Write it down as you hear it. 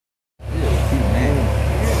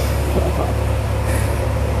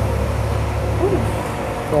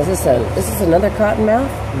is this another cottonmouth?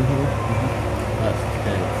 Mm-hmm. That's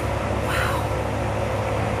okay. Wow.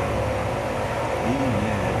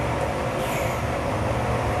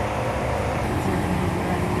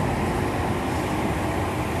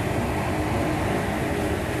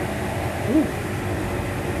 Ooh.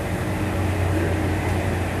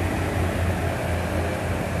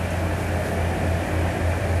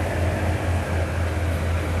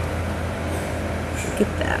 Look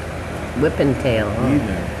at that whipping tail.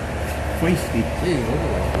 Huh? Feisty. Gee, look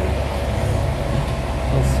at that thing.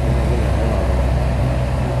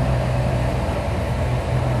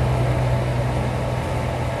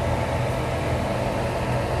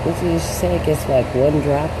 What did you say? It gets like one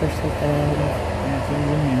drop or something? Yeah, it's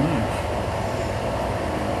really much.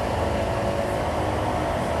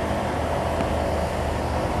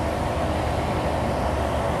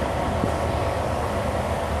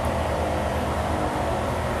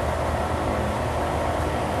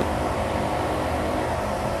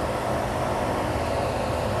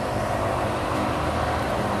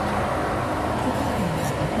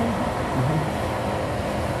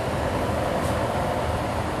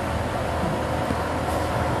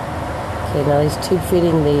 Okay, now he's tube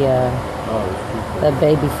feeding the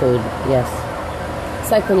baby food. Yes, it's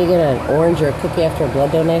like when you get an orange or a cookie after a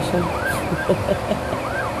blood donation.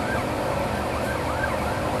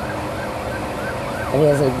 And he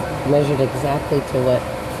has it measured exactly to what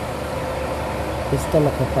his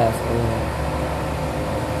stomach capacity is.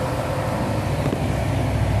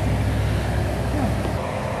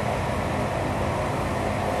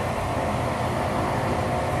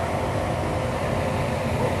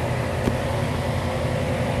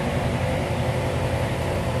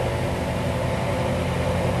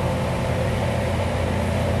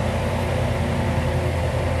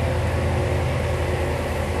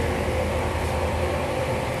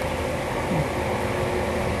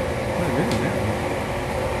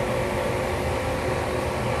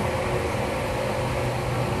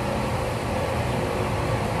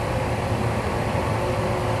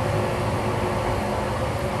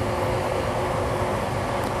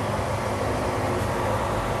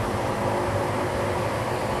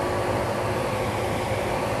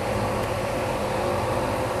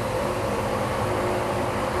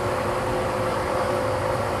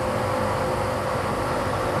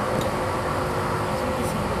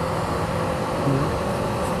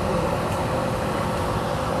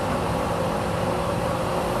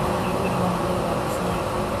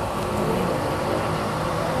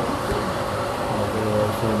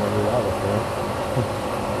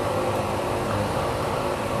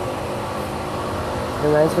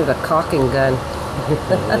 Reminds me of a caulking gun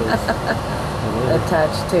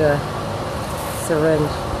attached to a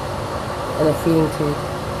syringe and a feeding tube.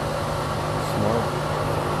 Smart.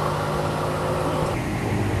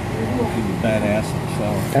 He's a badass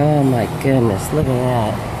himself. Oh my goodness, look at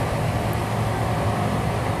that.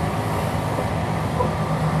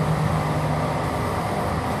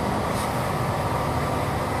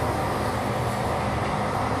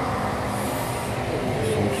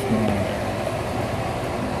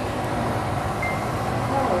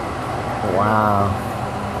 Wow.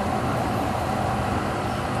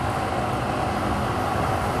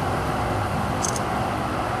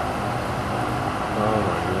 Oh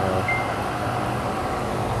my God.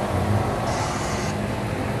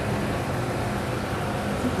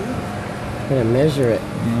 I'm gonna measure it.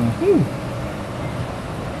 Yeah.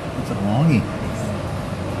 It's a longie.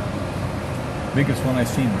 Biggest one I've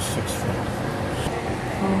seen was 6 foot.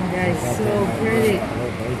 Oh my God, it's so pretty.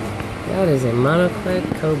 That is a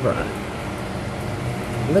monocled cobra.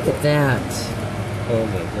 Look at that. Oh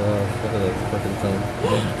my gosh, look at that fucking thing.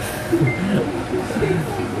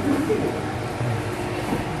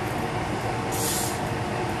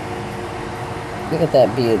 Look at that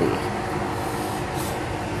beauty.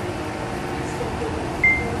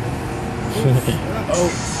 Oh,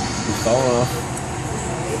 he's falling off.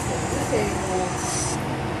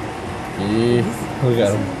 Yeah, look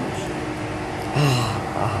at him.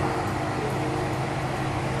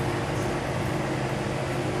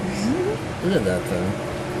 Look at that thing.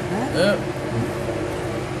 Yep.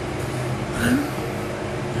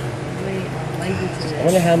 I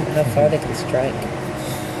wonder how far they can strike.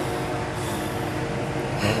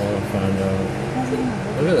 I want to find out.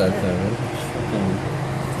 Look at that thing.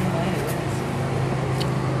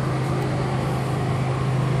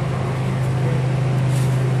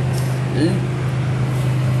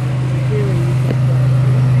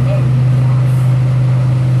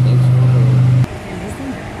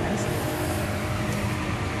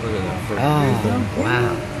 Oh,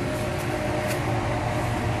 wow.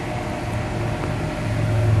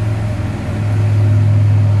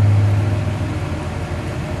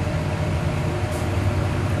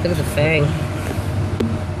 fang.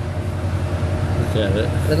 Look at it.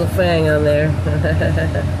 Little fang on there.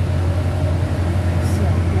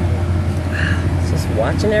 Just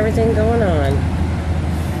watching everything going on.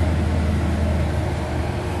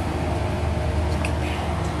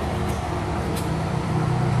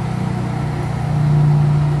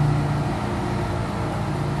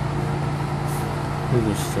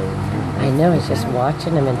 I know, he's just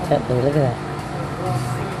watching him intently. Look at that.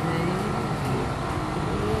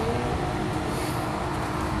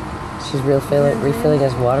 She's refilling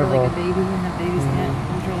his water bowl. Like a baby when the babies can't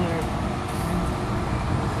control her.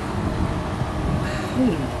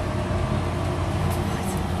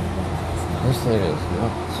 This thing is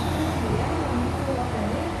nuts.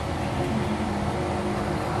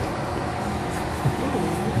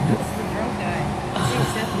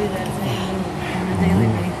 Do that same on a daily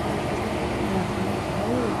basis.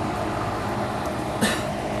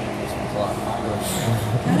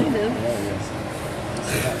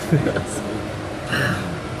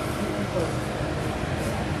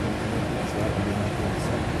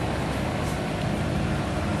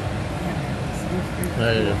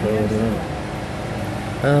 Kind of.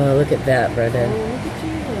 Oh, look at that, Brendan. Oh, look at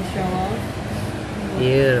you, little show off.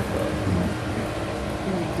 Beautiful.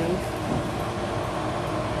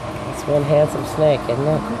 It's one handsome snake, isn't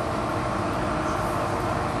it?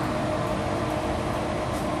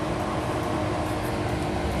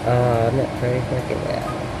 Oh, isn't it pretty? Look at that.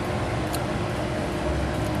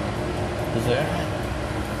 Is there?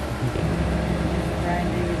 Brian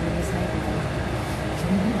David with a snake.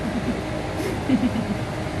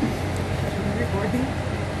 Recording?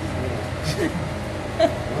 I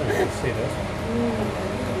didn't see this one.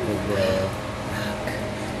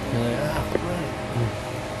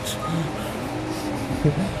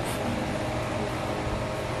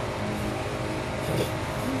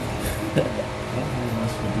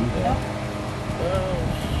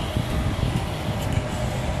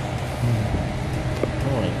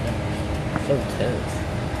 So tense.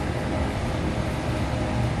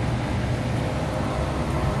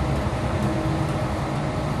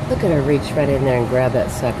 Look at her reach right in there and grab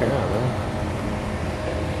that sucker. Yeah, man.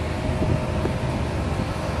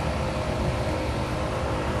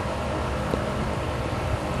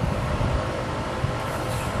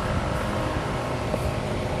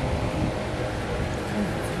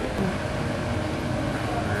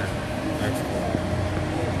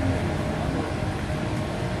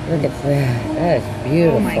 Look at that. That is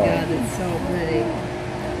beautiful. Oh my god, that's so pretty.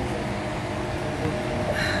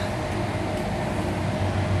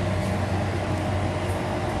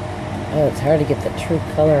 Oh, it's hard to get the true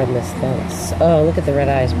color in this thing. Oh, look at the red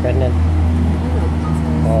eyes, Brendan.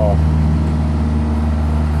 Oh.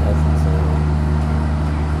 That's insane.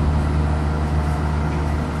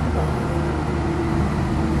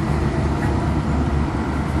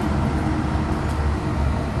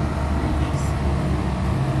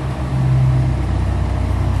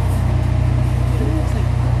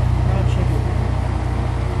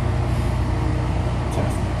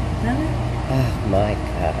 Oh my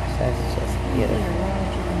gosh, that's just beautiful.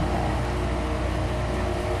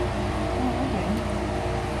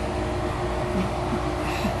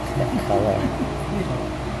 That color.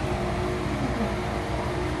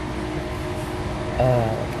 Oh,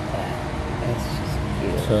 look at that. That's just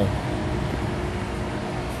beautiful.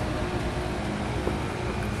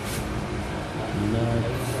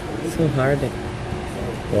 It's so hard to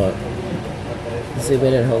What? zoom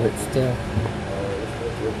in and hold it still.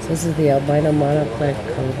 So this is the albino monocled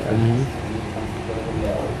cobra.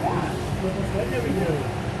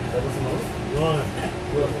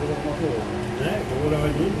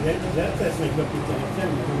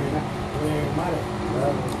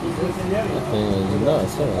 That thing is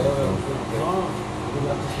nuts, isn't it?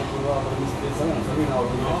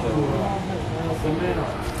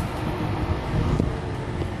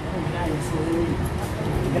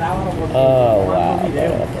 Oh wow, look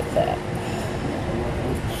at that.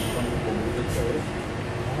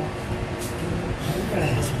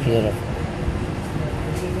 It's beautiful.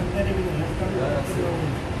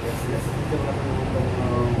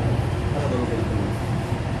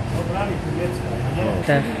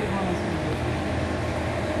 Okay.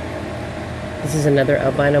 This is another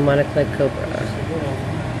albino monocled cobra.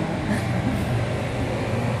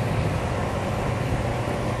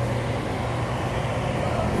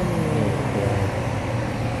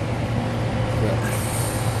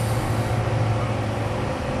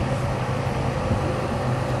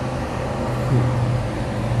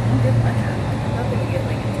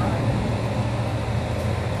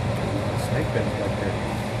 Snake been like